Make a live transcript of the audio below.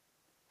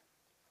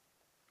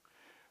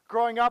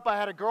Growing up, I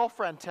had a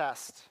girlfriend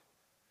test,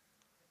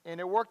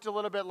 and it worked a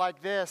little bit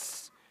like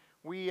this.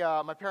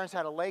 My parents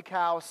had a lake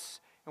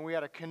house, and we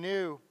had a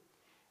canoe,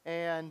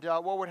 and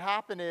what would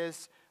happen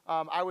is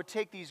I would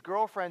take these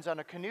girlfriends on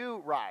a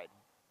canoe ride,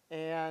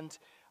 and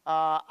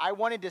I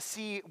wanted to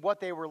see what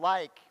they were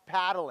like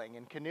paddling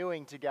and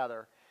canoeing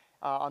together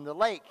on the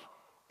lake.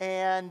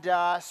 And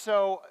I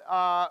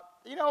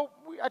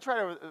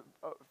tried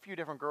a few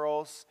different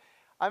girls.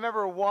 I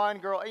remember one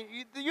girl,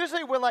 they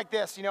usually went like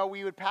this,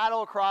 we would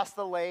paddle across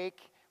the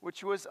lake,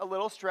 which was a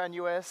little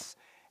strenuous,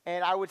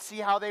 and I would see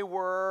how they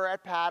were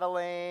at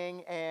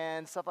paddling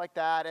and stuff like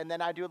that, and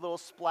then I'd do a little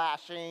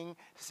splashing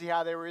to see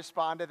how they would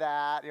respond to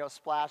that,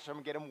 splash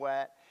them, get them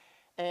wet.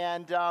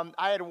 And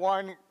I had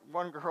one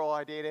girl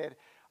I dated,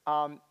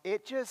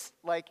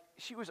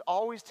 she was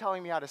always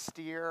telling me how to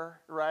steer,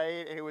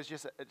 right? And it was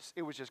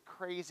just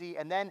crazy.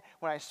 And then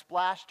when I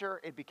splashed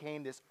her, it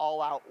became this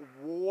all-out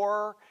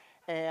war.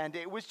 And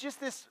it was just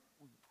this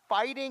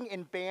fighting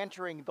and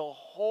bantering the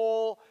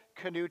whole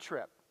canoe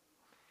trip.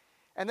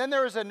 And then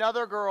there was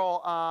another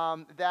girl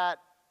that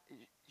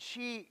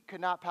she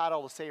could not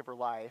paddle to save her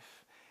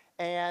life.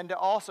 And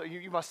also,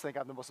 you must think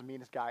I'm the most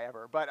meanest guy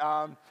ever. But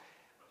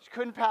she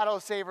couldn't paddle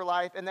to save her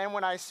life. And then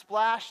when I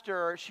splashed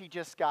her, she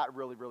just got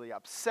really, really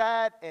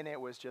upset. And it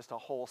was just a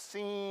whole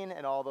scene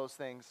and all those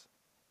things.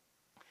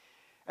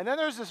 And then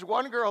there's this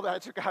one girl that I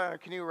took out on a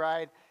canoe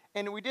ride.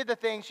 And we did the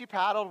thing. She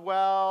paddled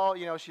well.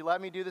 She let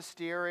me do the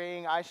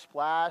steering. I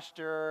splashed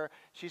her.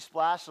 She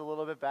splashed a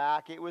little bit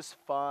back. It was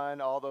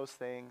fun, all those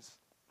things.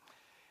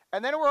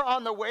 And then we're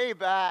on the way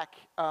back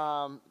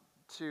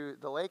to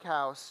the lake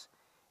house.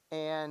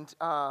 And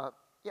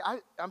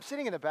I'm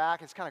sitting in the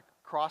back. It's kind of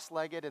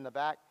cross-legged in the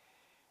back.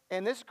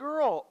 And this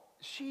girl,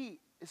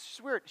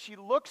 it's weird. She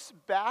looks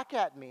back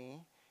at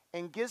me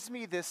and gives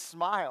me this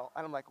smile.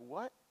 And I'm like,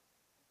 what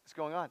is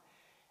going on?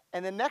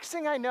 And the next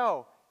thing I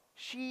know,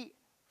 she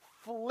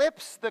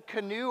flips the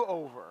canoe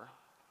over,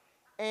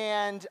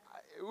 and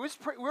we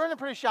were in a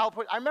pretty shallow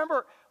point. I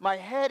remember my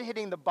head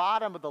hitting the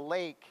bottom of the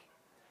lake,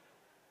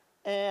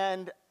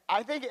 and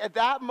I think at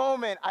that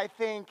moment,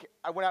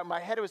 when my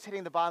head was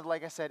hitting the bottom of the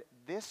lake, I said,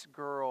 this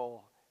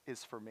girl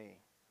is for me.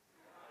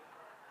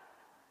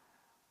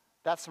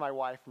 That's my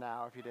wife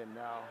now, if you didn't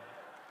know.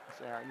 It's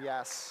Erin.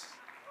 Yes.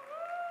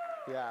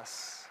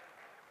 That's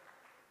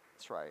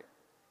right.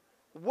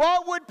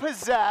 What would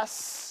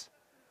possess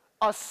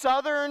a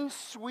southern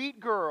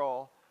sweet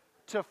girl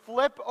to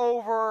flip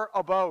over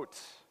a boat?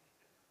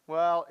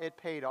 Well, it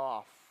paid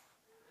off.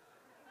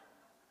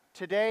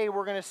 Today,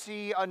 we're going to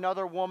see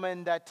another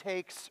woman that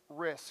takes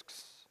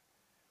risks.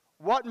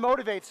 What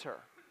motivates her?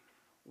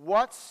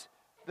 What's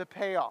the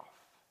payoff?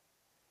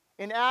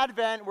 In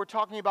Advent, we're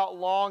talking about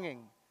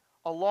longing,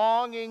 a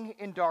longing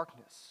in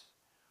darkness.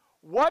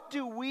 What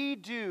do we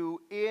do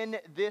in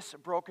this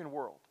broken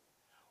world?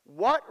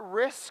 What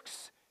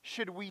risks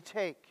should we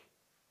take?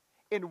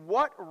 And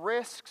what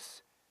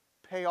risks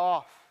pay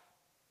off?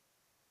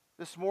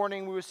 This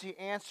morning we will see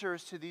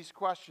answers to these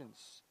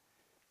questions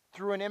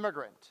through an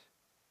immigrant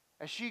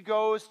as she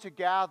goes to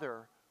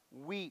gather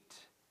wheat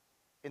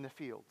in the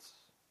fields.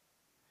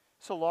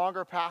 It's a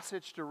longer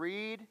passage to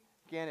read.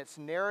 Again, it's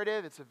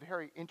narrative. It's a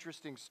very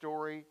interesting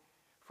story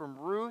from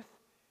Ruth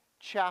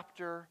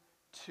chapter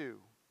 2.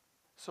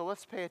 So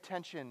let's pay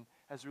attention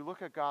as we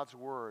look at God's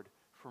word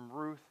from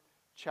Ruth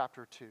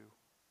chapter 2.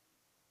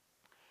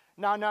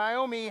 Now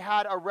Naomi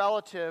had a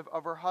relative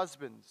of her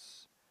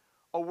husband's,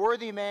 a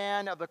worthy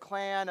man of the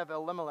clan of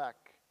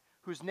Elimelech,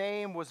 whose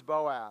name was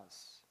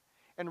Boaz.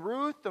 And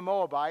Ruth the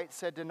Moabite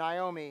said to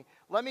Naomi,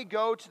 let me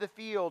go to the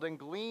field and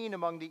glean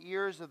among the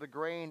ears of the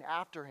grain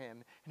after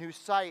him, in whose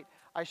sight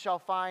I shall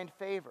find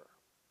favor.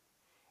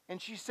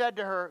 And she said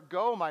to her,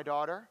 go, my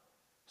daughter.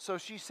 So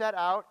she set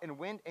out and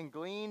went and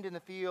gleaned in the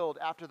field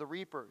after the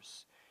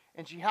reapers.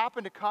 And she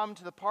happened to come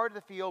to the part of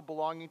the field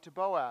belonging to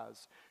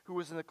Boaz, who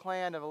was in the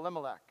clan of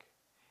Elimelech.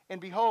 And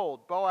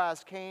behold,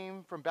 Boaz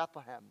came from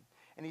Bethlehem,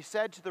 and he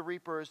said to the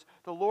reapers,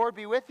 the Lord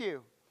be with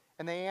you.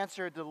 And they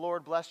answered, the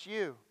Lord bless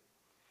you.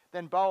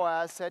 Then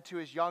Boaz said to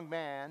his young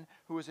man,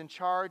 who was in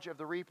charge of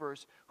the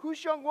reapers,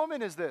 whose young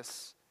woman is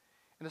this?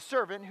 And the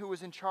servant who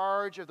was in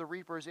charge of the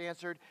reapers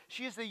answered,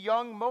 she is the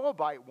young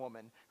Moabite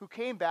woman who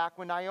came back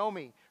with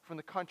Naomi from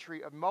the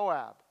country of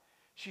Moab.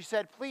 She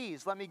said,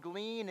 please let me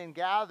glean and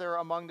gather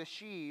among the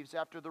sheaves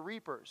after the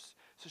reapers.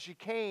 So she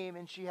came,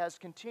 and she has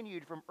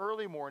continued from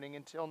early morning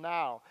until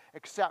now,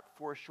 except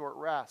for a short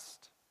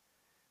rest.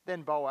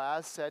 Then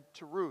Boaz said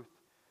to Ruth,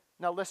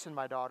 now listen,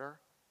 my daughter,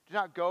 do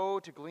not go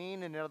to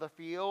glean in another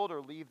field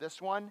or leave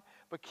this one,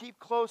 but keep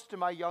close to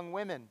my young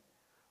women.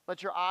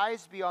 Let your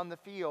eyes be on the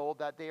field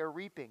that they are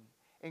reaping,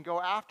 and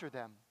go after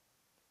them.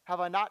 Have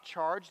I not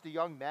charged the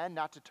young men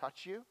not to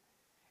touch you?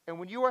 And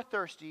when you are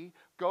thirsty,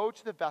 go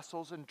to the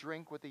vessels and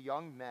drink what the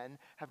young men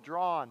have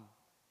drawn.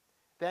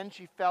 Then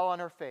she fell on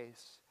her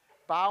face,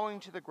 bowing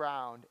to the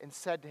ground, and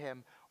said to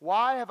him,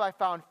 why have I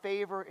found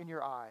favor in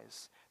your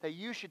eyes, that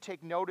you should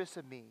take notice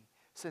of me,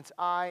 since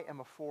I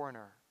am a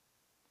foreigner?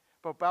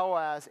 But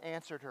Boaz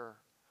answered her,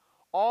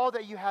 All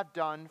that you have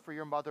done for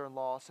your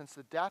mother-in-law since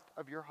the death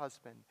of your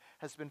husband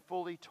has been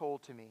fully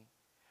told to me.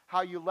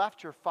 How you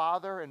left your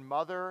father and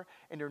mother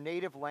and your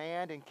native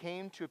land and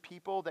came to a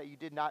people that you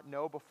did not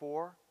know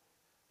before.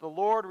 The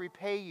Lord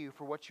repay you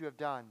for what you have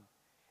done,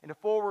 and a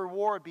full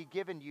reward be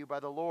given you by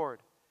the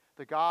Lord,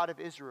 the God of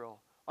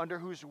Israel, under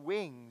whose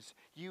wings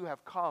you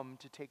have come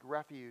to take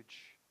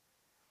refuge."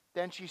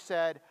 Then she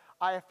said,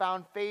 "I have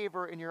found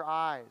favor in your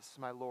eyes,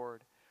 my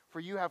Lord,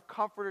 for you have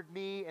comforted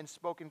me and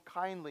spoken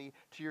kindly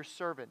to your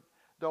servant,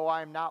 though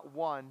I am not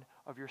one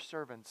of your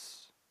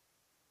servants."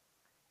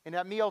 And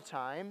at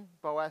mealtime,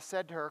 Boaz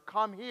said to her,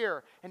 "Come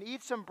here and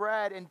eat some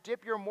bread and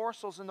dip your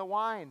morsels in the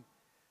wine."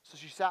 So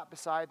she sat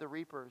beside the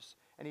reapers,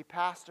 and he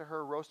passed to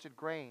her roasted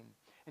grain.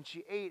 And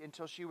she ate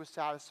until she was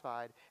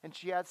satisfied, and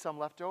she had some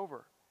left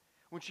over.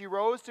 When she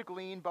rose to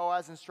glean,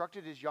 Boaz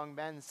instructed his young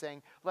men,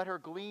 saying, "Let her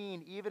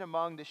glean even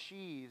among the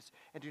sheaves,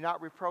 and do not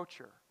reproach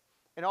her.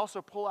 And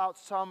also pull out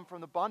some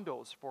from the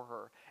bundles for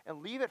her,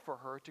 and leave it for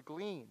her to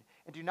glean,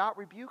 and do not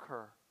rebuke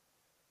her."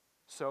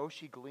 So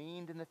she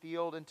gleaned in the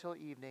field until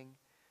evening.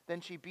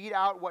 Then she beat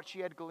out what she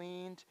had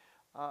gleaned,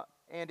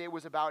 and it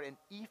was about an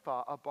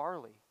ephah of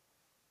barley.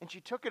 And she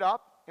took it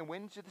up and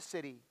went into the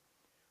city.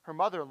 Her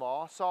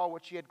mother-in-law saw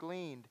what she had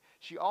gleaned.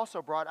 She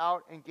also brought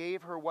out and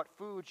gave her what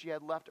food she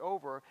had left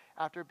over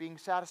after being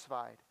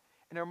satisfied.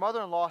 And her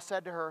mother-in-law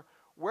said to her,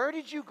 "Where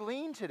did you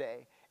glean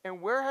today,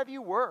 and where have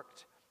you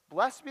worked?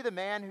 Blessed be the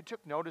man who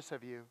took notice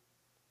of you."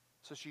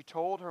 So she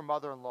told her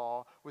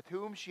mother-in-law with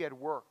whom she had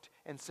worked,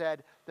 and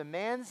said, "The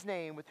man's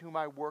name with whom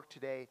I work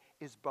today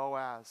is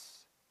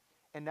Boaz."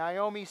 And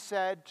Naomi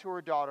said to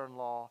her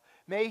daughter-in-law,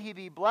 "May he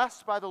be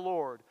blessed by the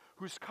Lord,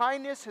 whose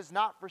kindness has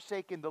not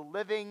forsaken the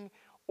living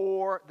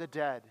or the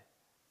dead."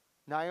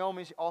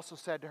 Naomi also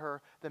said to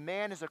her, "The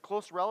man is a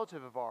close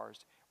relative of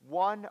ours,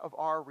 one of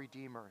our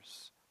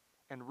redeemers."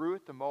 And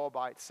Ruth the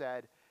Moabite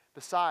said,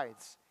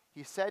 "Besides,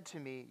 he said to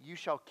me, 'You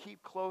shall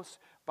keep close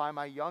by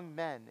my young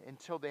men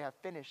until they have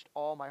finished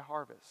all my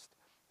harvest.'"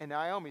 And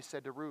Naomi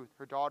said to Ruth,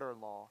 her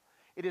daughter-in-law,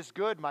 "It is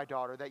good, my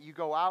daughter, that you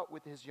go out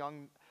with his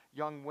young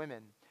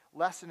women,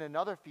 lest in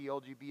another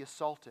field you be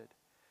assaulted."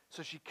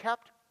 So she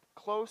kept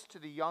close to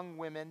the young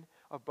women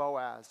of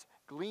Boaz,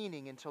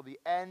 gleaning until the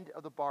end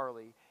of the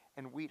barley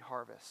and wheat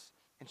harvest.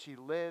 And she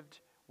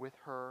lived with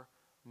her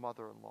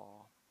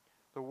mother-in-law.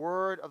 The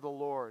word of the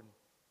Lord.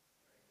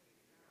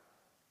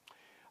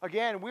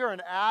 Again, we are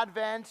in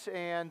Advent,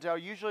 and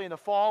usually in the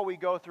fall we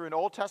go through an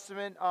Old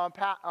Testament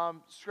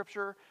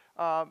scripture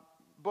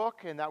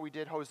book, and that we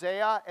did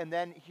Hosea. And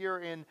then here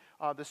in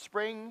the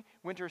spring,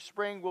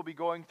 we'll be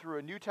going through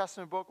a New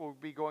Testament book. We'll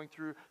be going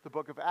through the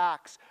book of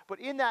Acts. But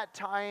in that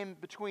time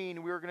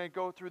between, we're going to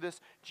go through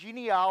this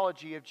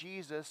genealogy of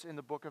Jesus in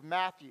the book of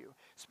Matthew.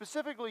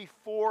 Specifically,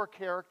 4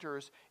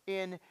 characters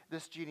in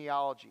this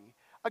genealogy.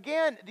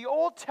 Again, the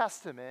Old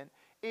Testament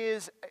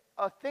is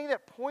a thing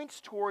that points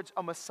towards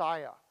a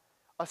Messiah,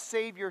 a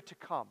Savior to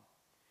come,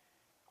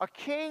 a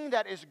king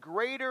that is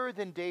greater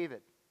than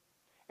David.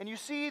 And you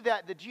see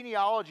that the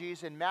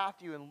genealogies in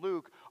Matthew and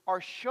Luke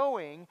are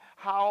showing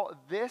how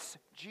this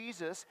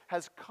Jesus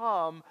has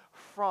come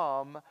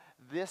from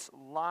this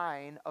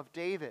line of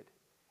David.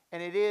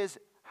 And it is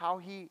how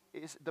he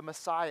is the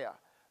Messiah,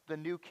 the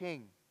new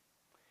king.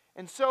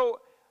 And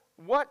so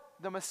what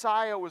the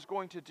Messiah was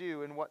going to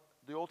do, and what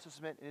the Old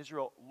Testament and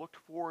Israel looked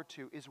forward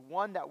to, is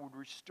one that would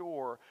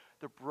restore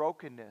the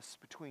brokenness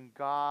between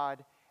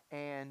God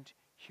and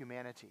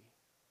humanity.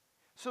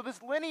 So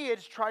this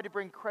lineage tried to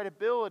bring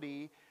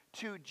credibility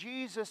to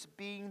Jesus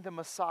being the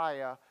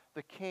Messiah,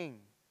 the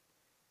King.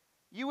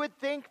 You would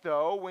think,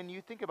 though, when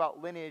you think about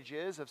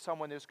lineages of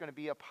someone that's going to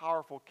be a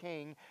powerful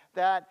king,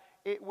 that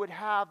it would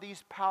have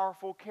these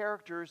powerful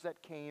characters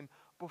that came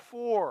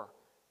before.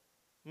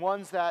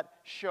 Ones that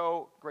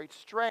show great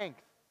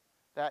strength,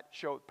 that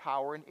show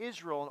power in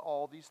Israel and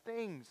all these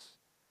things.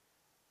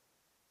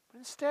 But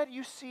instead,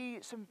 you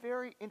see some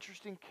very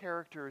interesting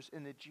characters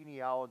in the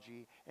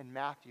genealogy in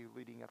Matthew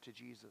leading up to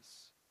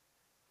Jesus.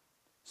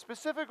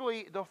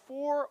 Specifically, the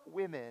 4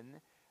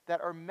 women that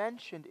are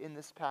mentioned in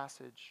this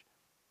passage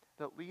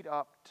that lead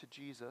up to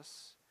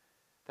Jesus,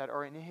 that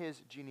are in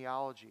his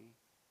genealogy,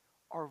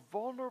 are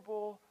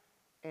vulnerable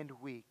and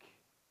weak.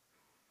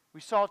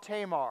 We saw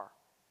Tamar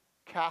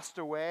cast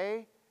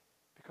away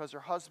because her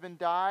husband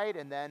died,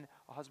 and then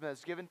a husband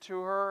that's given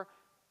to her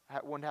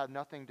wouldn't have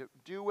nothing to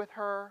do with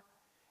her.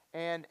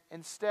 And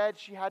instead,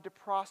 she had to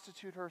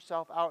prostitute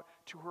herself out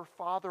to her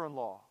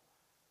father-in-law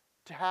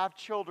to have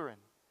children.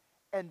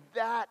 And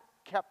that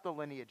kept the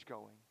lineage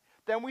going.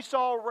 Then we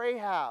saw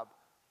Rahab,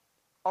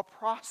 a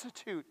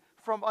prostitute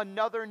from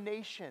another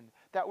nation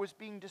that was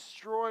being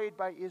destroyed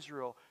by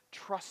Israel,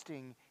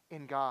 trusting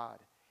in God.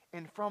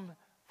 And from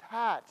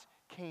that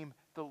came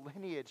the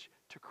lineage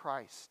to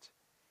Christ.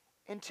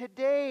 And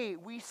today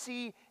we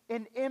see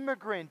an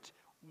immigrant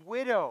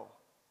widow.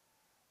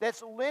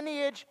 That's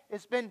lineage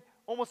has been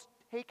almost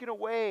taken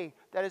away,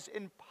 that is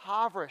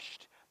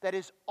impoverished, that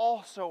is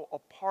also a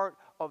part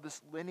of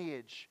this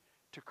lineage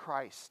to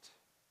Christ.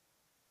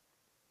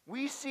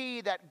 We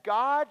see that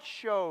God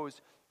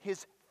shows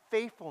his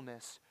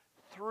faithfulness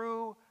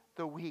through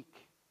the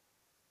weak.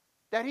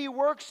 That he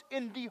works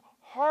in the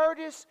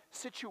hardest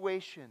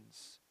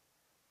situations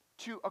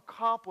to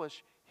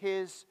accomplish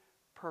his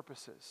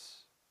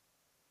purposes.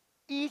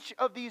 Each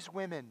of these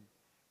women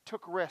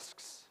took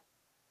risks,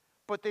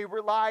 but they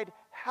relied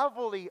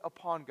heavily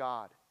upon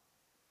God.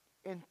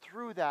 And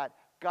through that,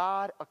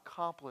 God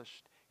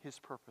accomplished his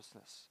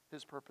purposes.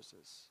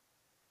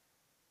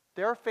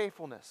 Their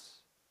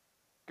faithfulness,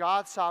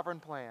 God's sovereign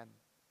plan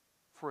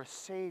for a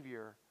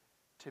Savior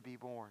to be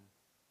born.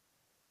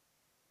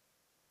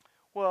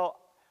 Well,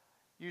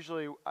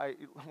 usually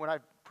when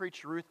I've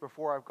preached Ruth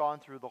before, I've gone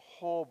through the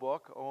whole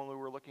book. Only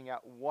we're looking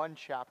at one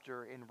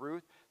chapter in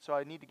Ruth, so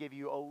I need to give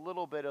you a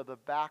little bit of the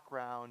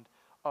background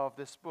of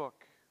this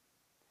book.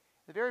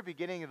 At the very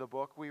beginning of the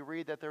book, we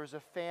read that there was a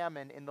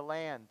famine in the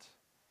land.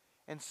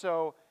 And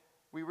so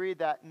we read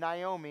that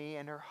Naomi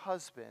and her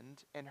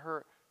husband and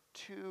her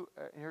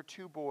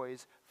two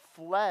boys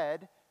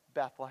fled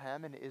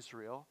Bethlehem in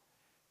Israel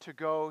to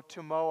go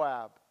to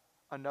Moab,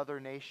 another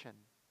nation.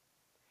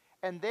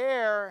 And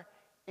there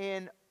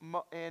in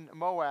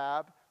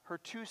Moab, her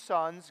two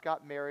sons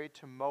got married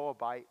to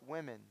Moabite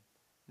women,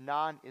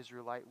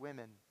 non-Israelite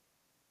women.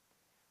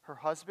 Her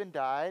husband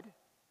died,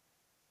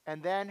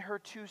 and then her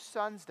two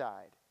sons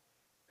died,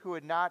 who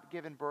had not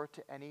given birth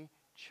to any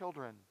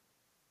children.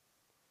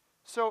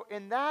 So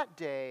in that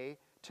day,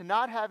 to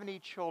not have any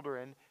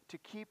children, to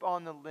keep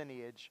on the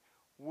lineage,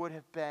 would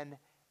have been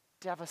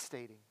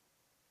devastating.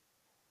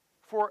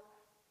 For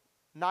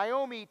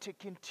Naomi to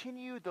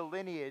continue the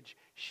lineage,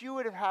 she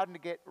would have had to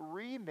get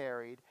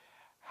remarried,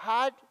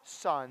 had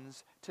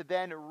sons, to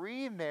then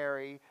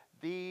remarry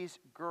these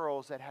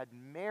girls that had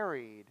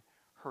married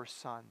her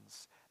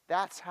sons.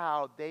 That's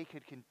how they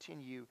could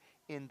continue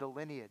in the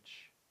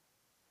lineage.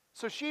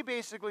 So she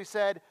basically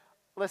said,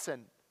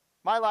 listen,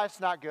 my life's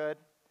not good.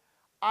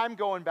 I'm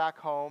going back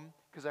home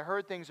because I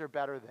heard things are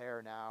better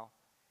there now.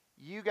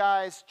 You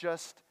guys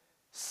just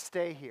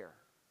stay here.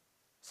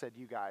 Said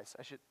you guys.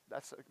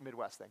 That's a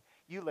Midwest thing.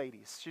 You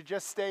ladies should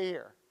just stay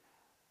here.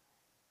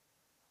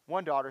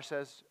 One daughter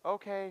says,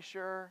 okay,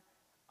 sure,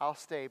 I'll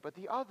stay. But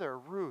the other,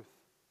 Ruth,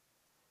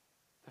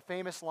 the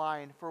famous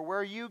line, for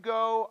where you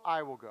go,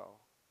 I will go.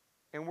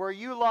 And where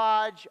you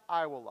lodge,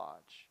 I will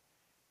lodge.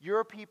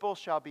 Your people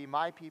shall be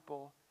my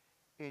people,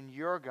 and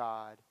your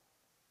God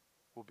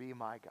will be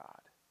my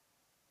God.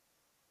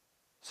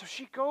 So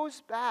she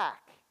goes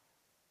back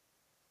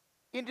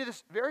into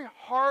this very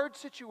hard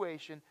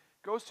situation,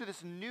 goes to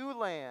this new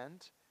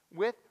land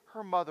with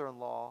her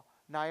mother-in-law,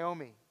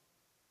 Naomi.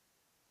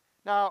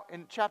 Now,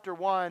 in chapter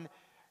 1,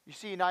 you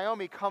see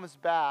Naomi comes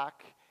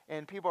back,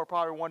 and people are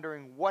probably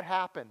wondering what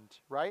happened,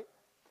 right?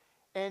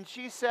 And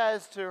she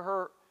says to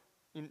her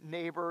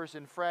neighbors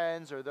and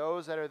friends or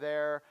those that are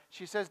there,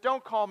 she says,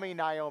 don't call me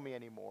Naomi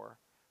anymore.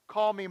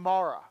 Call me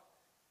Mara,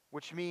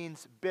 which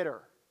means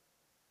bitter,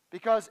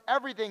 because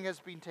everything has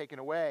been taken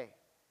away.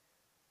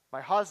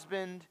 My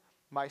husband,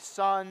 my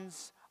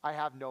sons, I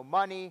have no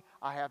money,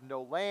 I have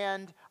no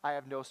land, I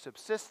have no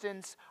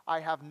subsistence, I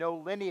have no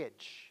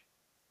lineage.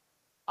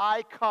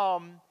 I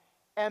come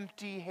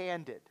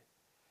empty-handed.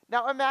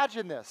 Now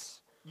imagine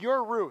this.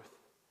 You're Ruth.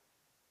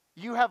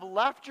 You have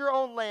left your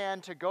own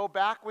land to go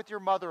back with your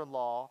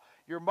mother-in-law.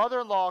 Your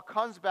mother-in-law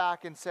comes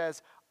back and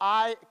says,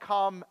 I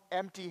come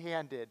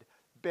empty-handed,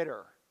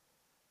 bitter.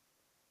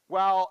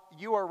 Well,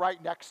 you are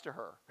right next to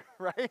her,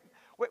 right?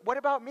 What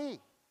about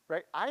me,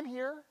 right? I'm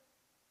here.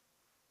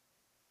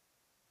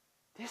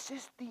 This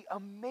is the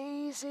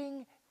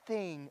amazing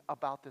thing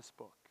about this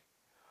book.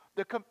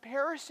 The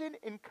comparison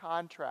and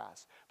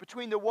contrast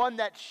between the one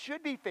that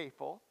should be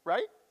faithful,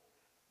 right?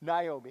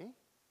 Naomi,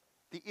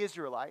 the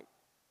Israelite,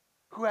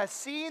 who has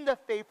seen the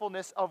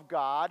faithfulness of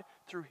God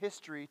through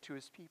history to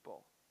his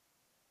people,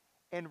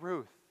 and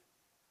Ruth,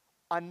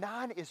 a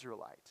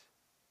non-Israelite.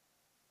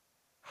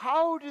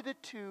 How do the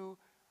two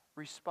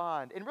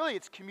respond? And really,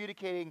 it's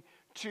communicating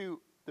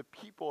to the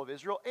people of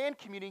Israel and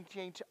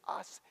communicating to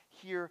us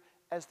here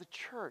as the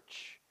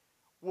church.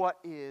 What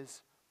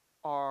is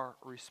our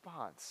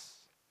response?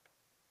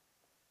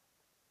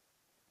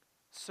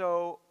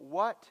 So,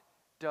 what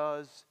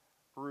does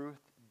Ruth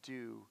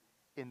do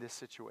in this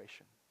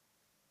situation?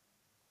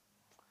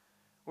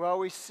 Well,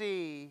 we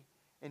see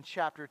in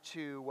chapter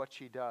 2 what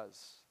she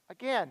does.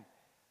 Again,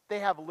 they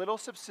have little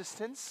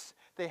subsistence.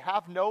 They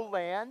have no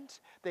land.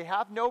 They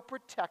have no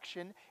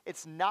protection.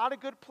 It's not a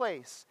good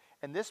place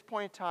in this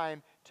point in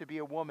time to be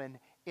a woman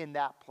in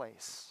that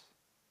place.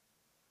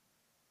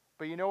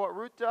 But you know what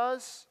Ruth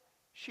does?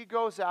 She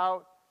goes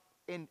out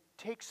and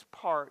takes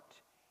part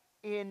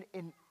in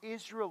an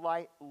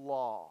Israelite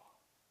law.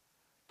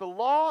 The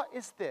law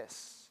is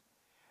this,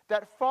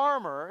 that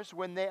farmers,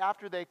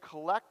 after they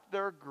collect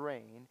their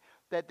grain,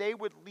 that they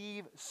would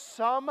leave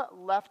some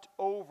left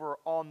over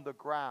on the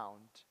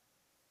ground,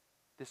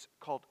 this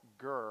called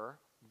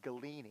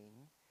gleaning,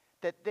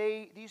 that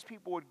these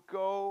people would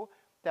go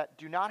that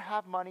do not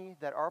have money,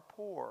 that are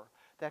poor,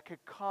 that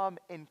could come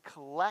and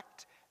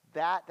collect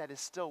that is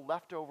still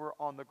left over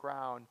on the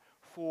ground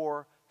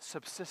for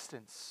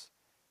subsistence,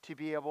 to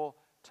be able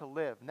to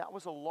live. And that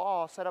was a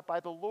law set up by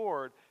the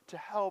Lord to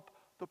help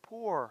the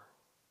poor.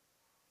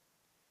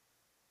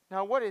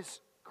 Now, what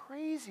is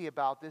crazy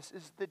about this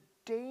is the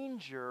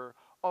danger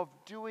of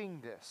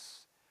doing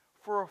this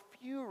for a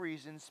few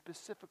reasons,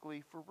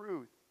 specifically for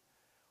Ruth.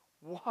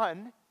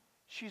 One,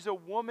 she's a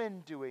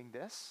woman doing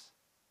this.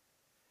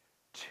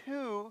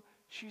 Two,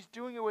 she's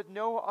doing it with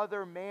no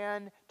other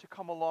man to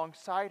come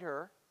alongside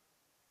her.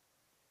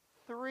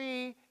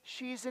 Three,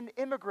 she's an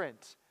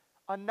immigrant,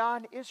 a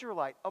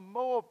non-Israelite, a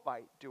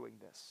Moabite doing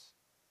this.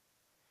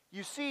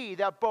 You see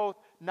that both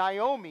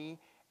Naomi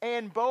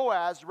and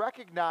Boaz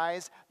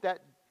recognize that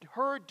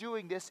her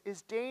doing this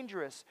is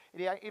dangerous.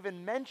 And he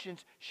even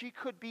mentions she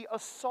could be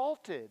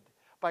assaulted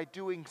by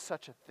doing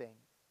such a thing.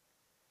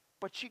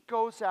 But she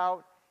goes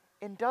out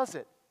and does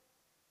it.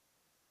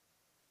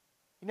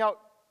 Now,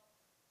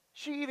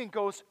 she even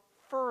goes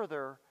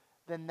further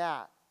than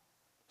that.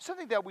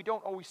 Something that we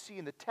don't always see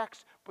in the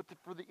text, but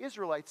for the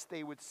Israelites,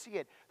 they would see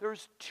it.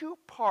 There's two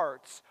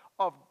parts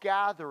of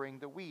gathering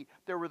the wheat.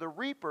 There were the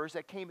reapers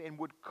that came and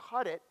would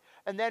cut it,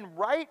 and then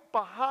right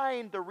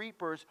behind the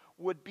reapers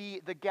would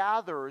be the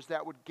gatherers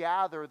that would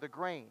gather the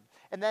grain.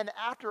 And then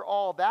after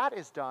all that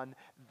is done,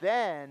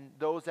 then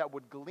those that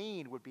would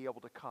glean would be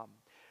able to come.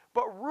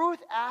 But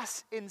Ruth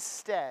asks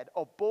instead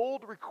a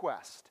bold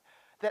request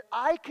that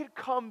I could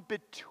come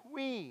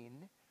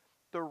between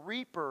the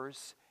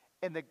reapers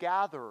and the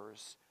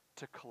gatherers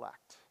to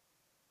collect.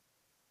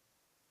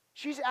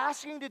 She's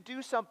asking to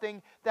do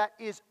something that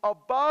is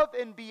above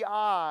and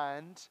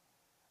beyond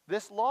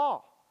this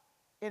law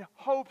in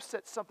hopes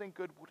that something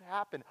good would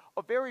happen.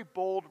 A very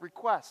bold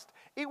request.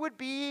 It would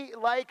be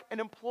like an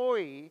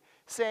employee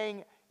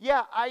saying,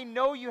 yeah, I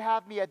know you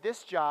have me at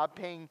this job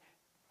paying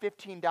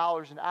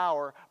 $15 an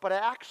hour, but I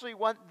actually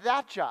want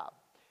that job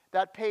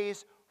that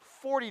pays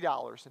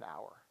 $40 an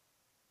hour.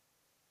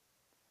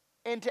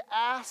 And to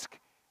ask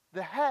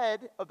the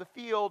head of the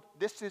field,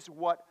 this is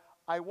what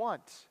I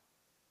want.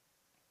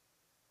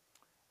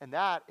 And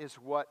that is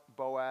what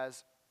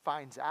Boaz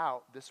finds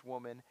out this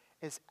woman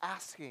is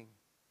asking.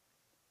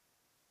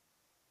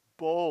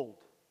 Bold.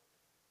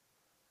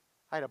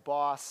 I had a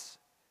boss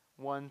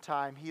one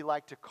time, he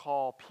liked to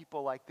call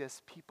people like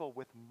this people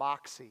with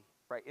moxie,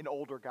 right? An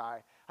older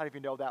guy. I don't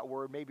even know that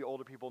word. Maybe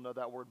older people know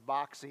that word,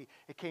 moxie.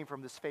 It came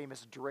from this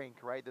famous drink,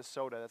 right? This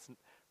soda.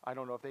 I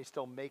don't know if they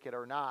still make it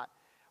or not.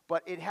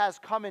 But it has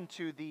come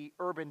into the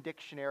Urban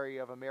Dictionary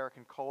of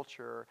American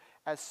culture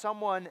as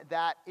someone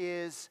that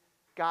is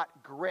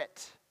got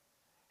grit,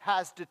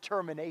 has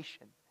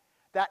determination,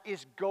 that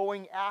is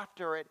going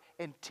after it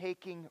and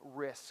taking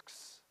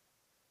risks.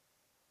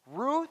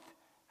 Ruth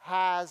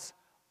has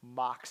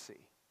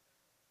moxie.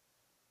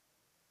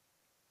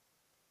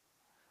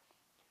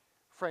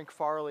 Frank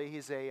Farley,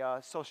 he's a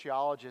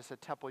sociologist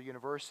at Temple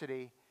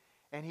University,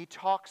 and he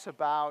talks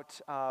about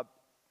the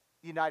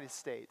United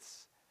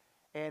States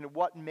and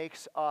what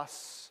makes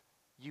us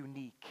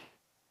unique.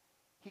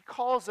 He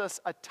calls us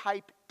a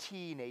type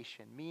T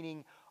nation,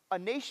 meaning a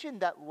nation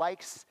that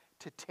likes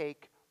to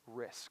take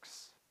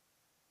risks.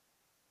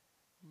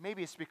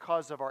 Maybe it's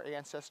because of our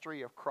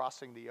ancestry of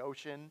crossing the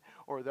ocean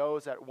or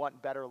those that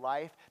want better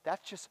life.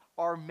 That's just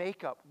our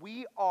makeup.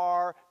 We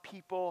are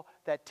people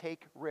that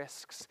take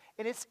risks.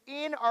 And it's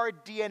in our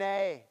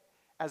DNA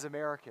as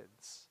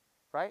Americans,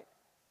 right?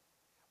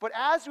 But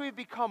as we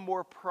become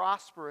more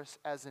prosperous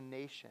as a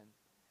nation,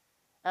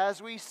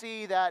 as we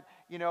see that,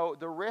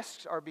 the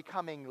risks are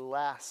becoming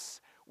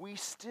less, we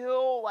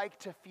still like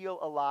to feel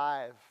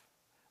alive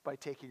by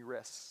taking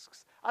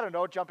risks. I don't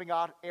know, jumping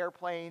out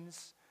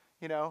airplanes,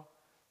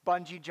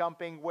 bungee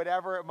jumping,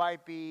 whatever it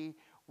might be.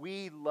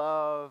 We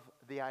love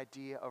the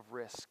idea of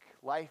risk.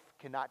 Life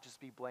cannot just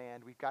be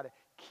bland. We've got to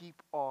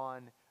keep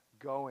on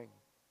going,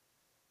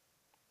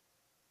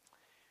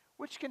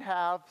 which can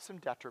have some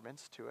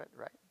detriments to it,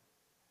 right?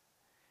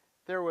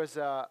 There was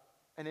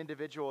an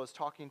individual was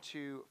talking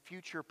to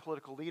future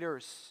political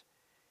leaders,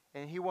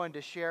 and he wanted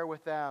to share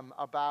with them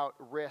about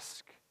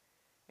risk.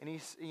 And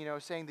he's,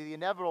 saying that the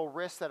inevitable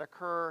risks that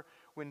occur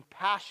when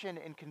passion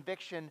and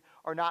conviction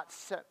are not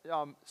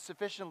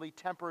sufficiently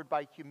tempered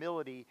by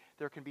humility,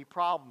 there can be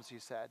problems, he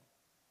said.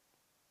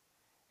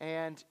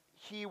 And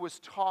he was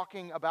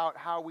talking about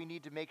how we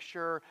need to make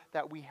sure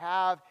that we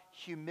have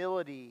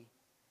humility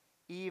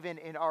even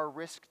in our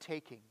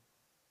risk-taking.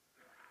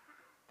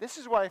 This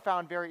is what I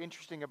found very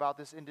interesting about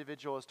this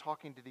individual is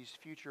talking to these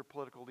future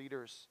political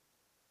leaders.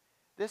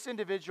 This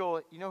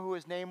individual, you know who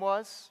his name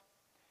was?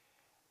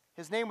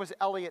 His name was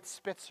Eliot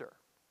Spitzer,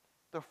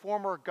 the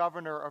former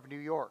governor of New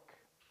York.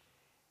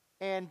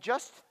 And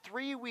just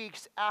 3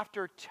 weeks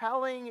after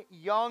telling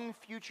young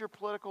future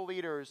political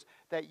leaders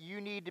that you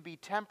need to be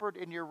tempered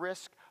in your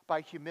risk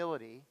by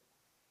humility,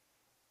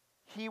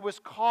 he was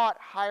caught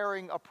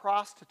hiring a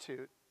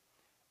prostitute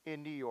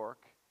in New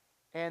York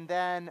and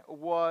then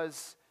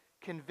was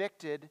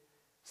convicted,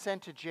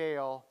 sent to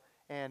jail,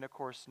 and of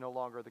course no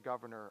longer the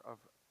governor of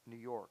New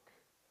York.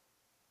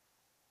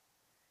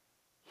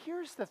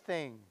 Here's the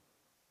thing.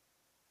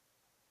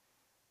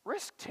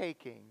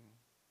 Risk-taking,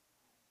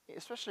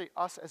 especially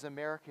us as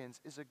Americans,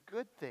 is a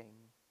good thing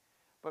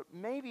But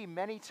maybe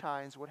many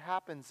times what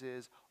happens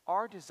is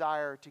our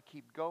desire to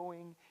keep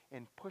going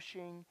and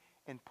pushing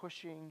and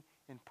pushing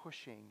and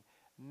pushing,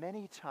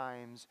 many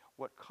times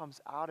what comes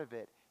out of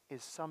it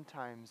is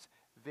sometimes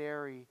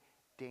very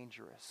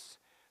dangerous.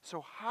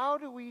 So how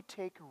do we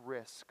take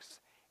risks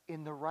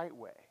in the right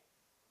way?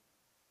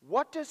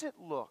 What does it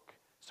look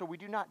so we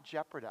do not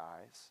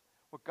jeopardize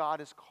what God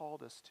has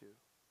called us to?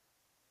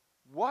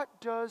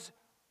 What does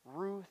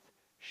Ruth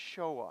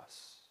show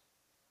us?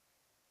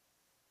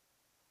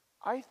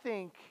 I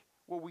think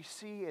what we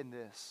see in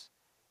this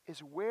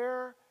is,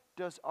 where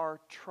does our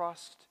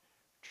trust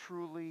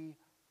truly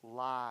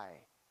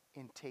lie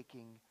in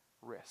taking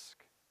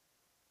risk?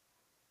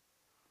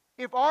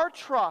 If our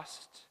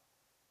trust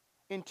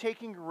in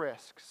taking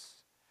risks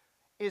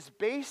is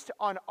based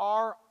on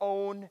our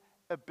own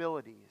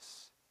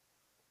abilities,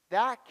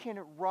 that can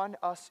run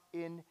us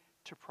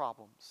into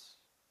problems.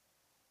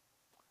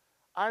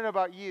 I don't know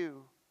about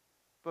you,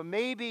 but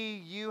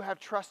maybe you have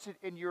trusted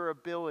in your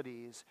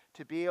abilities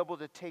to be able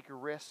to take a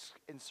risk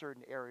in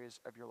certain areas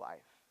of your life.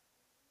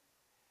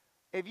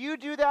 If you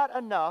do that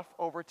enough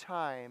over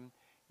time,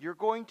 you're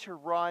going to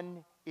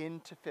run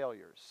into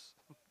failures.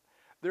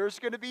 There's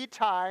going to be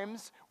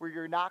times where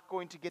you're not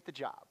going to get the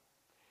job.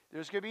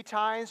 There's going to be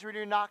times where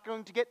you're not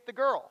going to get the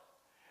girl.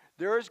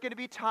 There's going to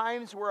be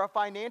times where a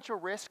financial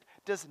risk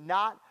does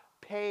not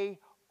pay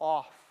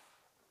off.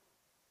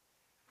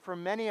 For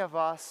many of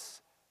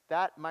us,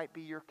 that might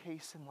be your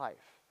case in life.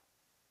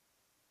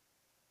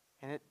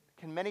 And it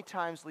can many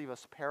times leave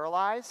us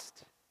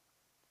paralyzed,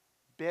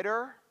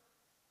 bitter,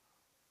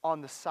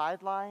 on the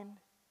sideline,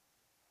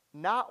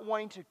 not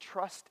wanting to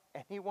trust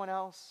anyone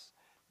else,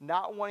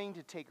 not wanting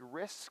to take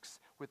risks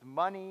with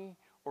money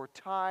or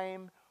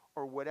time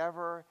or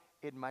whatever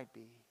it might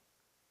be.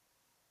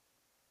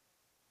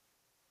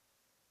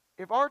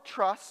 If our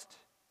trust,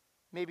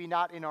 maybe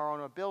not in our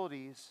own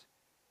abilities,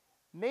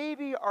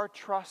 maybe our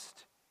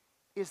trust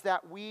is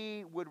that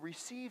we would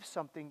receive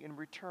something in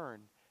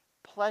return,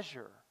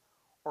 pleasure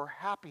or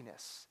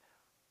happiness.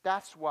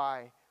 That's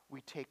why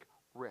we take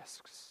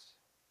risks.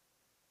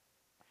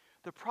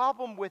 The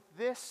problem with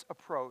this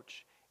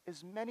approach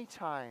is, many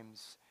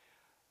times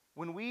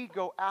when we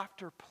go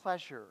after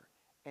pleasure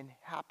and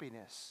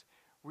happiness,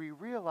 we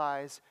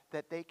realize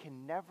that they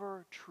can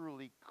never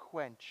truly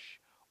quench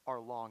our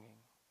longing.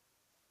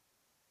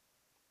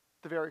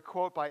 The very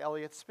quote by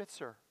Eliot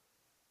Spitzer.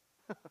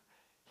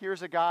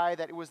 Here's a guy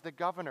that was the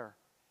governor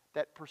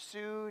that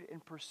pursued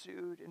and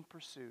pursued and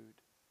pursued,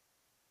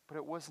 but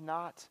it was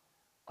not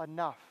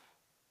enough.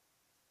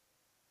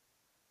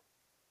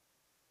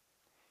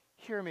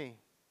 Hear me.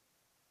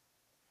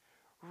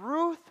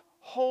 Ruth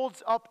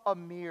holds up a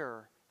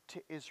mirror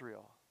to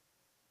Israel,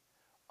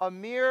 a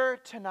mirror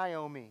to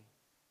Naomi,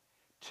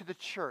 to the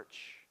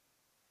church.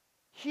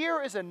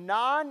 Here is a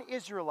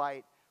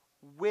non-Israelite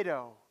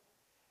widow,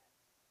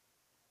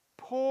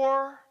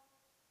 poor,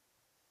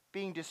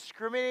 being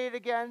discriminated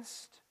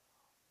against,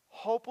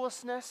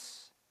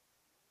 hopelessness,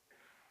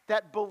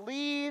 that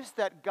believes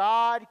that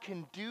God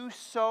can do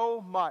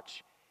so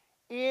much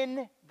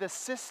in the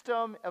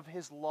system of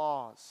his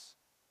laws.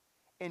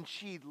 And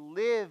she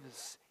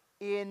lives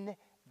in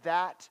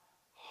that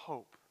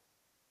hope.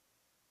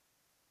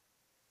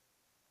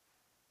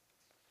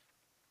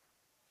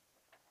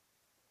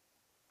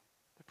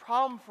 The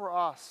problem for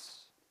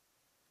us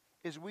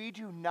is we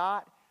do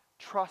not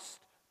trust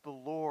the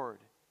Lord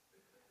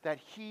that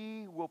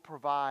he will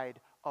provide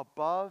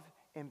above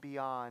and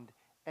beyond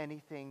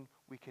anything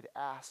we could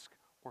ask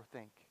or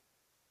think.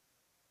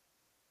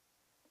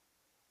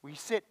 We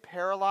sit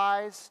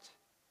paralyzed,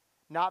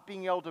 not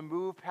being able to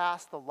move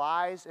past the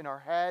lies in our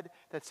head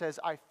that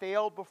says, I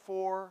failed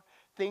before,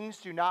 things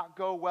do not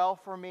go well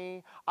for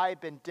me,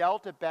 I've been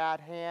dealt a bad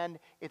hand,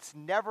 it's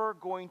never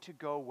going to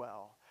go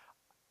well.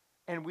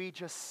 And we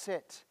just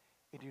sit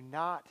and do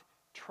not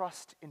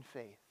trust in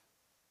faith.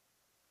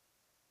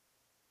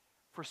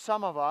 For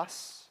some of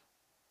us,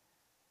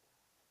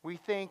 we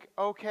think,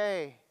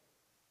 okay,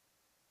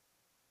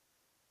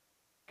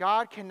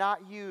 God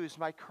cannot use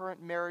my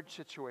current marriage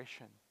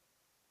situation,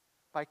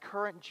 my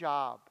current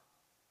job,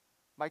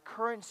 my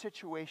current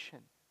situation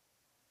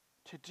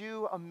to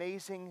do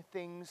amazing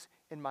things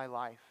in my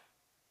life.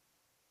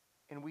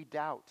 And we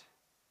doubt.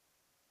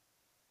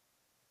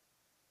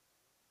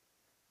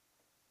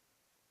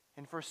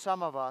 And for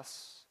some of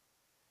us,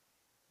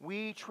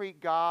 we treat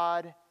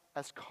God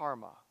as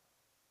karma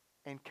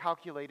and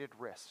calculated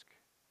risk.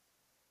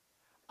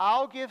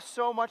 I'll give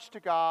so much to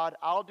God,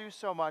 I'll do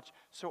so much,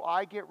 so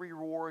I get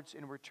rewards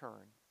in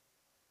return.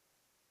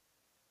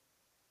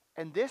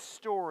 And this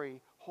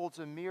story holds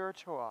a mirror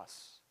to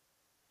us.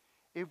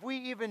 If we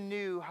even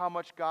knew how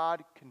much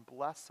God can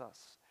bless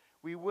us,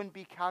 we wouldn't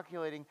be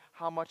calculating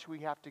how much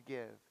we have to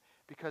give,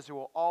 because it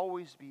will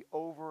always be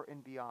over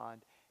and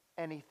beyond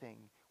anything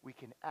we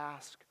can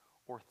ask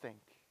or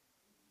think.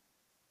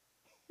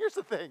 Here's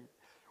the thing.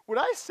 When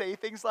I say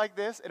things like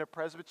this in a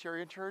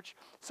Presbyterian church,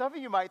 some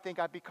of you might think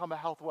I've become a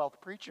health wealth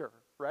preacher,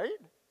 right?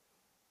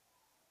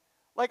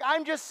 Like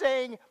I'm just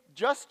saying,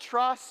 just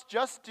trust,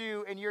 just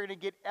do, and you're going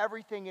to get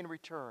everything in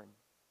return.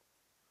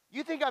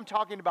 You think I'm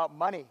talking about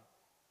money,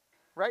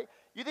 right?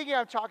 You think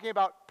I'm talking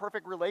about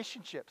perfect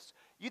relationships.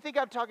 You think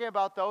I'm talking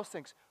about those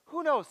things.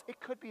 Who knows? It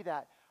could be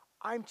that.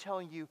 I'm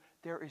telling you,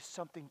 there is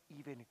something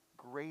even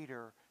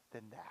greater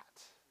than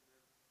that.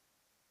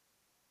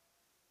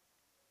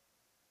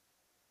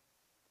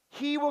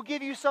 He will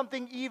give you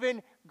something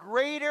even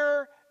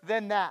greater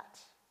than that.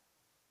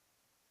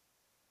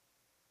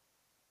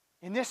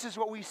 And this is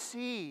what we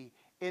see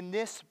in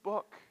this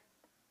book.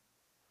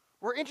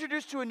 We're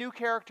introduced to a new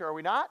character, are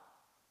we not?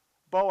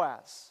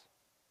 Boaz.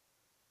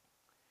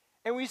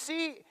 And we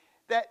see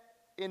that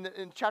in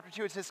chapter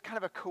 2, it says kind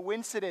of a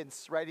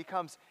coincidence, right? He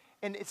comes,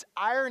 and it's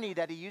irony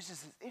that he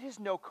uses, it is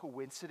no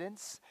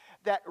coincidence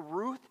that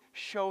Ruth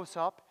shows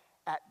up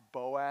at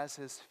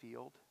Boaz's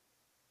field.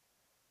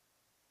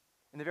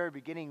 In the very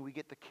beginning, we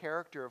get the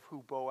character of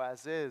who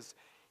Boaz is.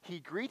 He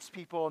greets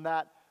people in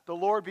that, the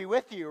Lord be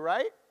with you,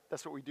 right?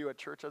 That's what we do at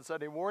church on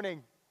Sunday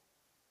morning.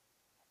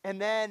 And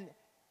then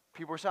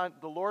people are saying,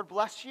 the Lord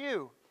bless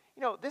you.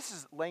 You know, this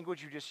is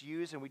language you just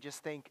use and we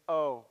just think,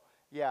 oh,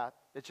 yeah,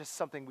 it's just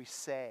something we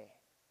say.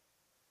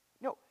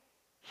 No,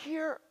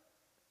 here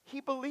he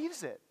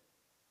believes it.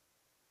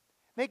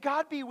 May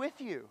God be with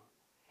you.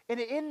 And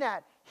in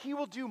that, he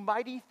will do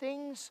mighty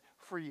things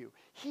for you.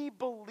 He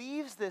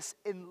believes this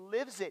and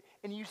lives it.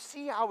 And you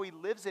see how he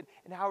lives it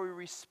and how he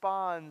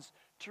responds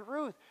to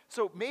Ruth.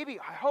 So maybe,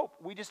 I hope,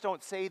 we just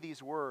don't say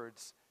these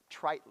words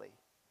tritely.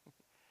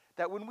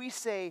 That when we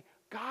say,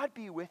 God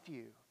be with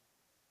you,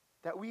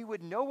 that we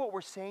would know what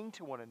we're saying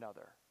to one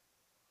another.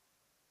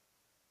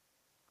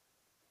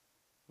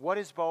 What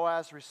is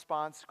Boaz's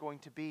response going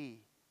to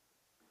be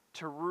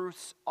to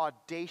Ruth's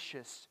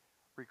audacious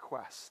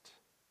request?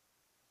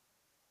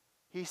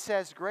 He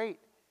says, great,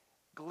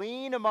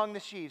 glean among the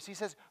sheaves. He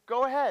says,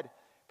 go ahead.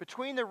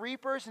 Between the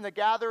reapers and the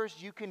gatherers,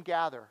 you can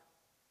gather.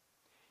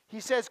 He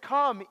says,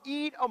 come,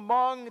 eat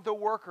among the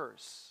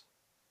workers.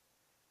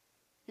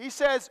 He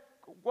says,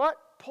 what?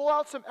 Pull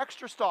out some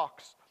extra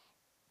stalks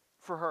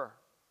for her.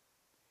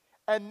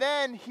 And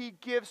then he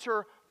gives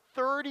her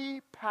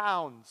 30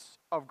 pounds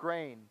of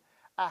grain,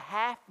 a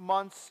half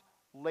month's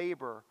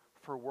labor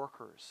for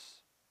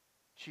workers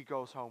she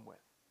goes home with.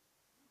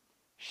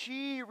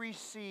 She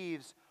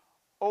receives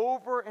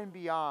over and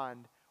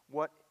beyond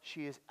what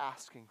she is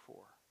asking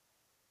for.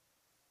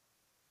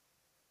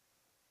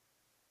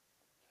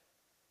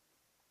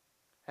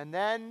 And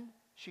then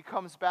she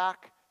comes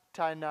back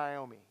to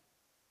Naomi,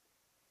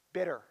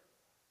 bitter,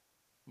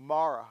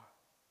 Mara.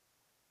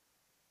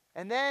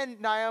 And then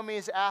Naomi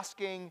is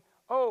asking,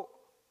 oh,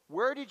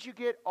 where did you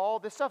get all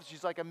this stuff?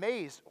 She's like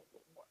amazed.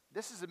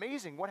 This is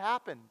amazing. What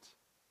happened?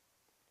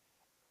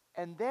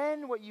 And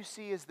then what you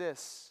see is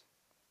this.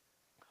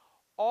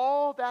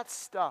 All that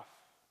stuff,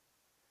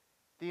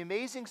 the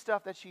amazing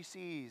stuff that she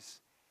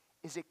sees,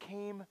 is it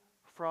came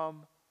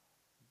from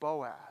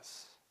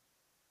Boaz.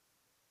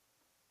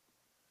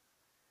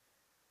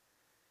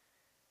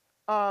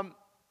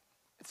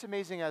 It's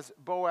amazing as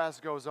Boaz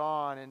goes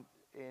on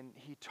and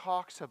he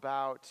talks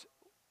about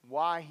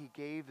why he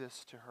gave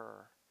this to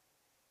her.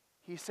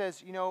 He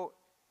says, you know,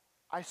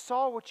 I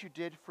saw what you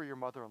did for your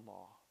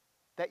mother-in-law,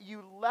 that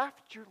you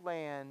left your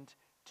land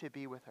to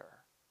be with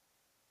her.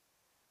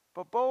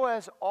 But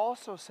Boaz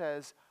also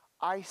says,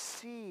 I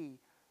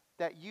see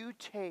that you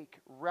take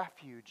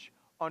refuge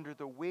under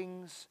the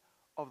wings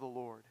of the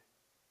Lord.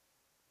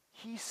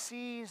 He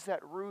sees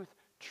that Ruth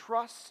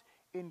trusts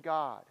in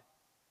God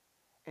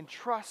and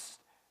trusts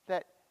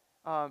that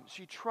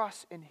she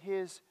trusts in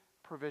his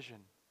provision.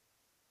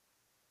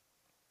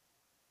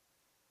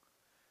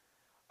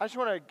 I just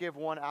want to give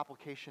one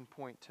application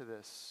point to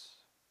this.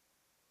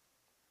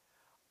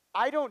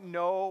 I don't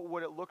know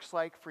what it looks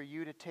like for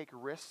you to take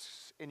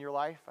risks in your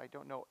life. I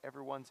don't know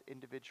everyone's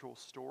individual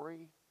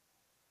story.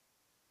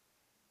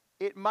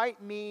 It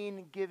might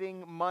mean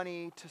giving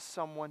money to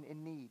someone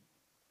in need.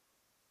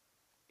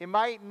 It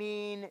might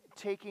mean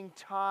taking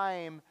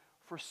time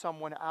for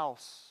someone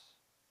else.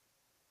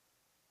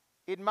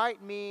 It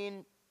might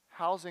mean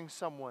housing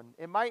someone.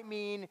 It might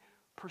mean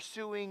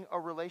pursuing a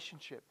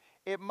relationship.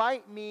 It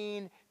might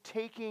mean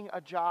taking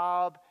a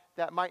job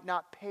that might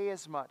not pay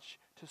as much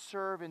to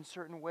serve in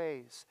certain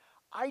ways.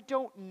 I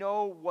don't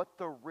know what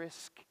the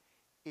risk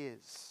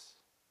is.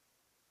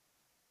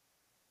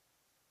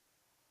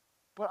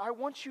 But I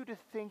want you to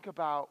think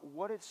about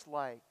what it's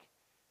like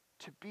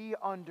to be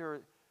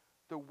under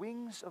the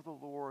wings of the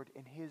Lord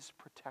in his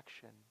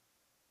protection.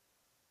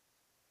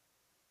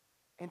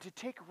 And to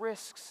take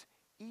risks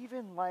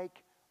even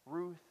like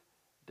Ruth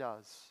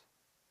does.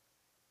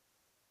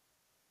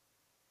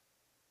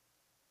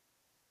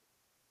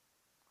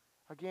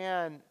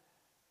 Again,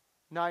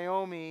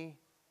 Naomi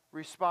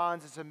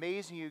responds, it's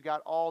amazing you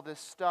got all this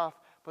stuff.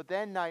 But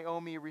then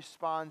Naomi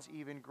responds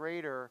even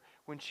greater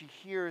when she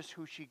hears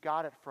who she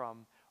got it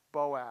from,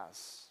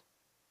 Boaz,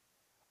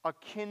 a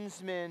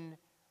kinsman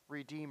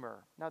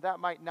redeemer. Now that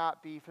might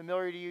not be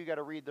familiar to you. You got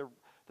to read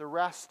the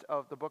rest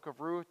of the book of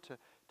Ruth to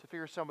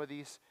figure some of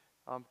these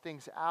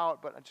things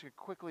out, but to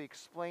quickly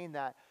explain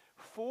that.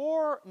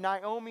 For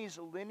Naomi's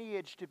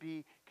lineage to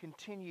be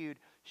continued,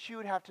 she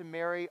would have to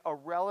marry a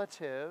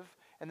relative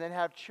and then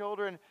have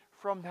children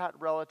from that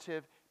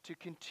relative to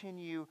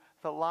continue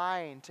the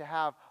line, to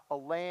have a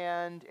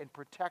land and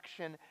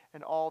protection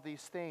and all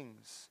these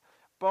things.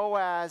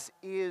 Boaz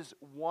is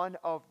one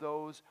of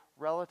those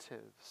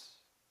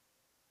relatives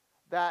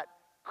that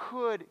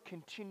could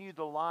continue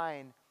the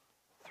line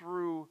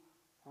through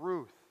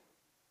Ruth.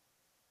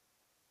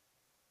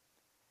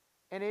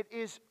 And it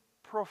is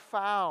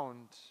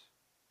profound.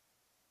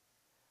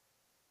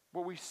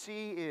 What we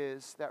see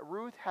is that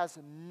Ruth has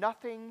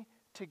nothing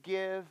to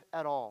give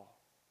at all.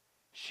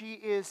 She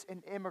is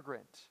an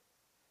immigrant.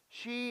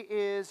 She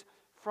is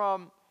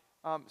from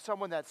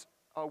someone that's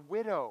a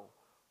widow,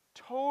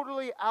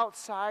 totally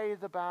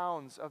outside the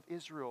bounds of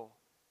Israel.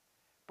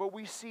 But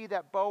we see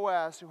that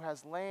Boaz, who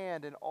has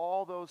land and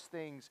all those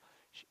things,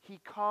 he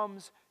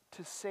comes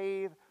to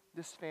save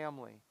this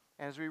family.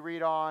 And as we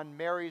read on,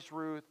 marries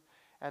Ruth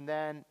and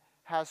then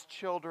has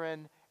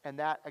children, and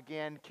that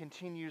again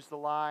continues the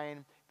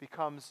line,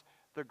 becomes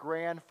the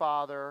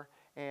grandfather,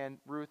 and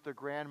Ruth the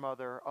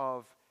grandmother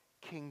of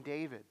King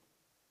David.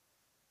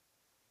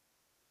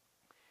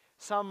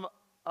 Some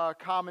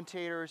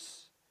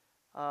commentators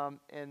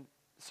and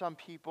some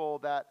people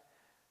that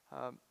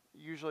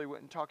usually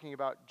when talking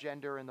about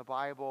gender in the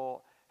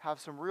Bible have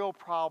some real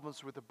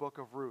problems with the book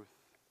of Ruth.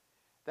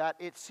 That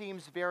it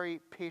seems very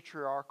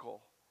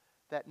patriarchal,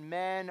 that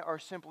men are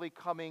simply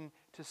coming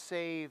to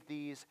save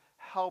these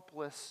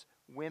helpless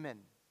women.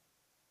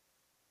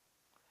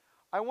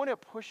 I want to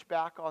push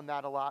back on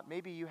that a lot.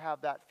 Maybe you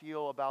have that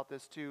feel about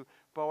this too.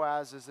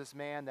 Boaz is this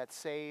man that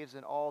saves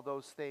and all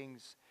those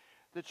things.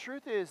 The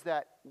truth is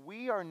that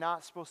we are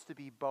not supposed to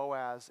be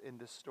Boaz in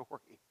this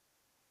story.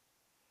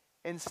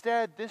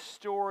 Instead, this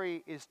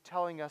story is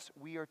telling us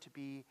we are to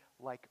be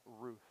like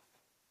Ruth.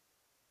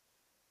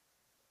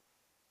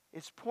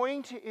 It's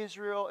pointing to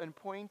Israel and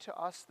pointing to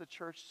us, the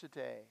church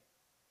today,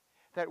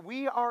 that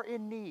we are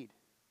in need,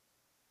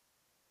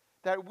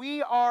 that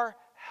we are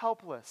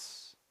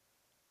helpless,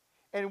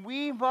 and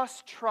we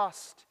must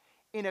trust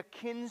in a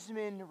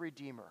kinsman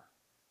redeemer,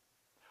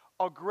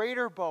 a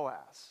greater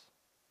Boaz,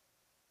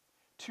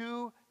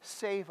 to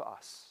save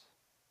us.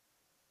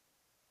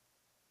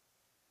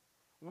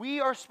 We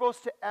are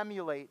supposed to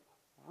emulate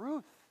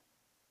Ruth,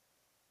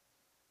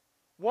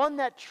 one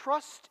that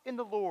trusts in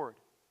the Lord,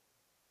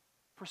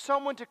 for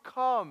someone to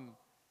come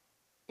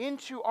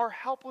into our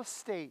helpless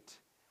state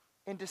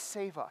and to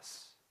save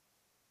us.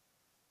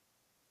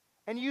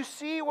 And you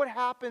see what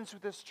happens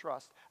with this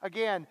trust.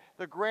 Again,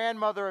 the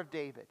grandmother of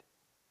David.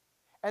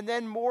 And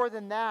then more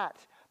than that,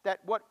 that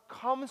what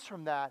comes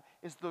from that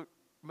is the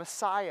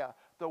Messiah,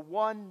 the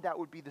one that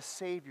would be the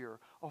Savior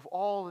of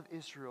all of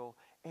Israel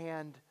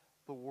and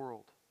the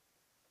world.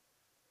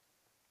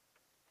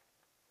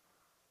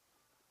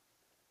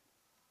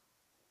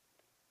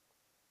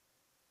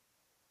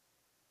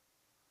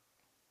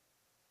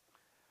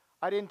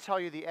 I didn't tell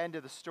you the end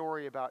of the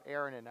story about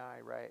Aaron and I,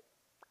 right?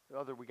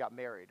 Other we got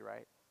married,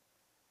 right?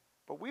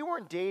 But we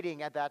weren't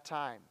dating at that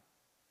time,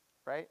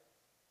 right?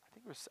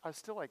 I was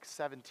still like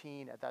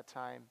 17 at that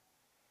time.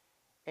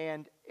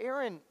 And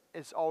Aaron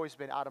has always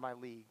been out of my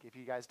league, if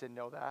you guys didn't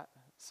know that.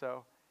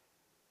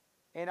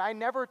 And I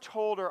never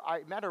told her,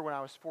 I met her when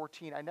I was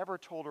 14, I never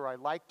told her I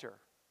liked her,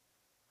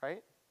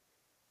 right?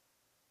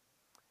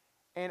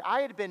 And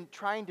I had been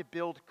trying to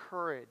build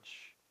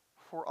courage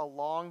for a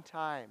long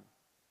time.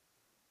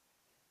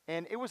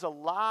 And it was a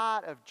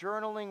lot of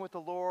journaling with the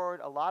Lord,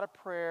 a lot of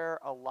prayer,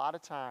 a lot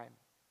of time,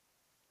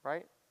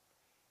 right?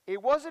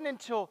 It wasn't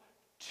until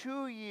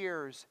 2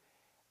 years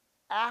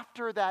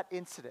after that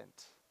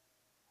incident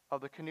of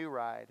the canoe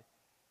ride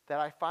that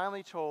I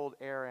finally told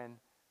Aaron,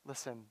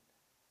 listen,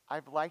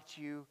 I've liked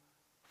you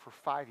for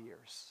 5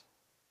 years,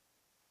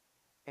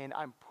 and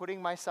I'm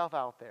putting myself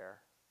out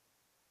there.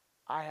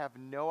 I have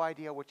no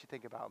idea what you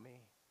think about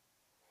me,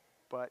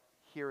 but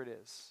here it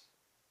is.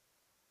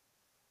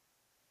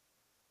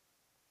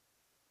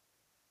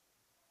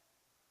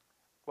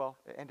 Well,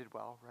 it ended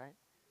well, right?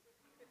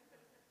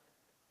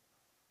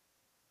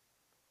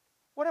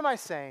 What am I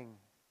saying?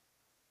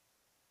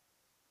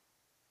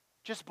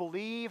 Just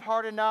believe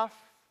hard enough?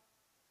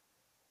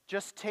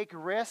 Just take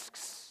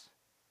risks?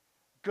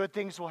 Good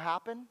things will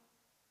happen?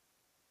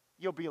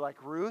 You'll be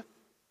like Ruth?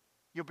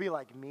 You'll be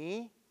like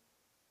me?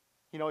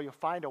 You'll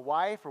find a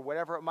wife or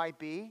whatever it might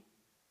be?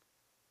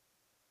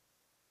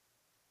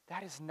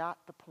 That is not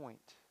the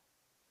point.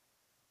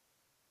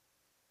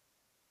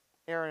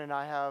 Aaron and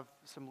I have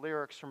some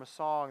lyrics from a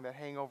song that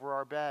hang over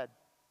our bed.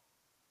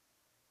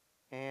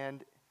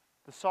 And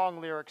the song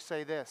lyrics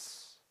say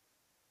this: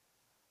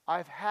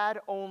 I've had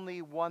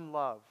only one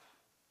love,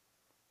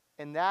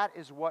 and that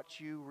is what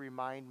you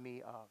remind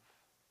me of.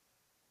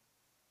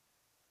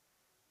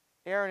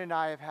 Aaron and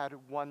I have had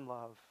one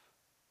love,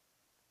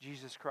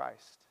 Jesus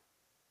Christ.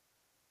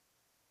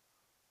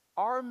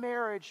 Our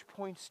marriage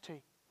points to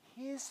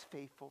His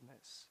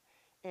faithfulness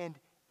and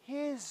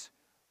His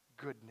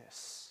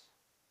goodness.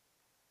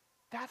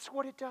 That's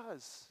what it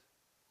does.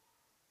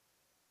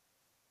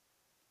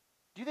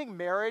 Do you think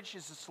marriage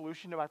is the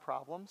solution to my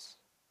problems?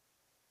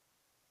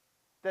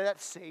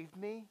 That saved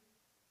me?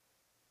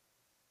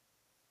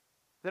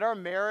 That our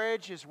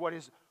marriage is what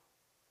is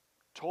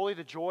totally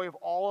the joy of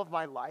all of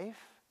my life?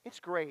 It's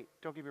great,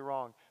 don't get me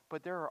wrong,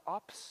 but there are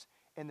ups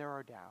and there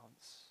are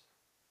downs.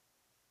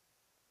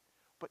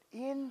 But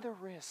in the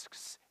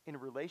risks, in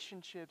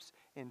relationships,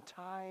 in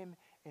time,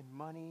 in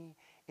money,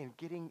 in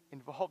getting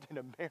involved in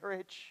a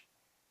marriage,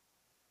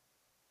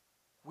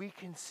 we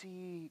can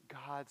see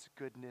God's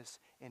goodness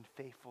and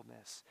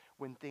faithfulness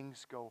when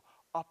things go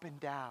up and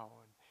down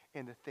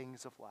in the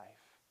things of life.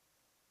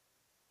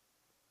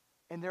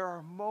 And there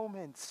are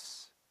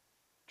moments,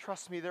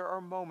 trust me, there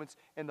are moments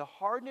in the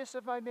hardness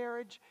of my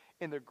marriage,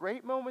 in the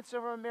great moments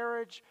of our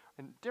marriage,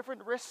 and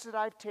different risks that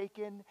I've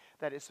taken,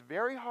 that it's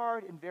very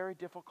hard and very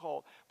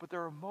difficult. But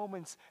there are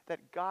moments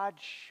that God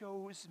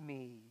shows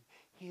me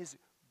His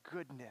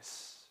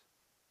goodness.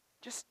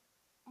 Just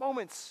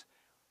moments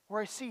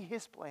where I see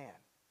His plan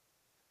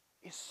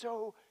is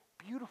so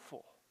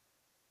beautiful.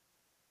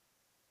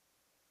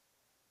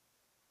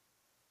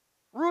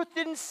 Ruth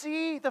didn't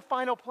see the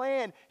final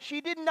plan.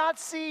 She did not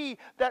see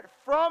that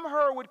from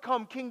her would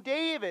come King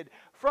David.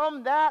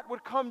 From that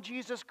would come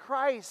Jesus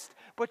Christ.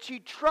 But she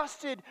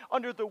trusted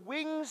under the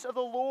wings of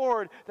the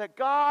Lord that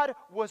God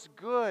was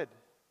good.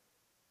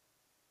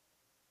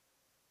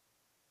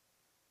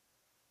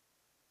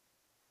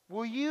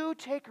 Will you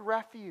take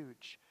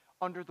refuge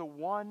under the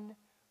one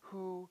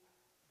who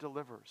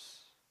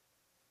delivers?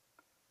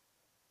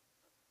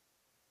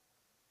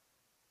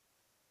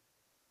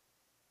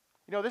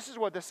 You know, this is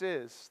what this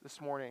is this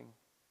morning.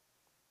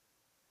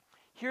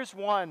 Here's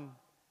one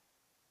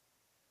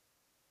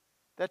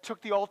that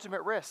took the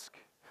ultimate risk,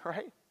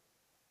 right?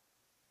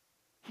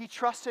 He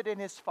trusted in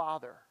his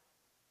Father.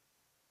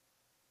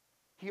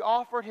 He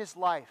offered his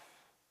life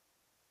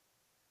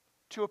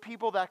to a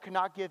people that could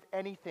not give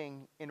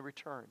anything in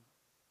return.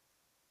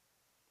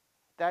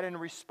 That in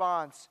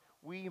response,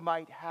 we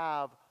might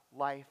have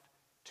life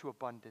to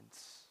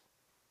abundance.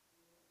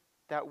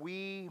 That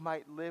we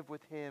might live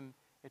with him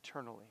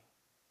eternally.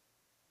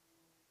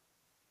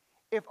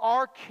 If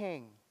our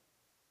King,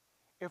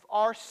 if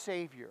our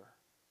Savior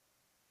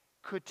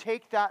could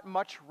take that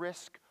much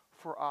risk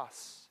for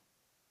us,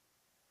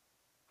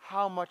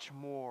 how much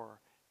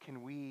more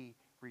can we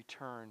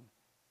return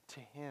to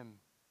him?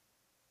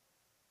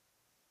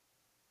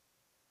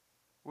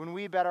 When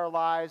we bet our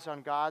lives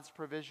on God's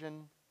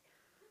provision,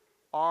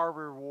 our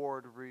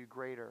reward will be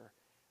greater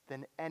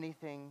than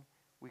anything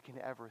we can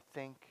ever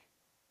think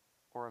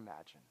or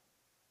imagine.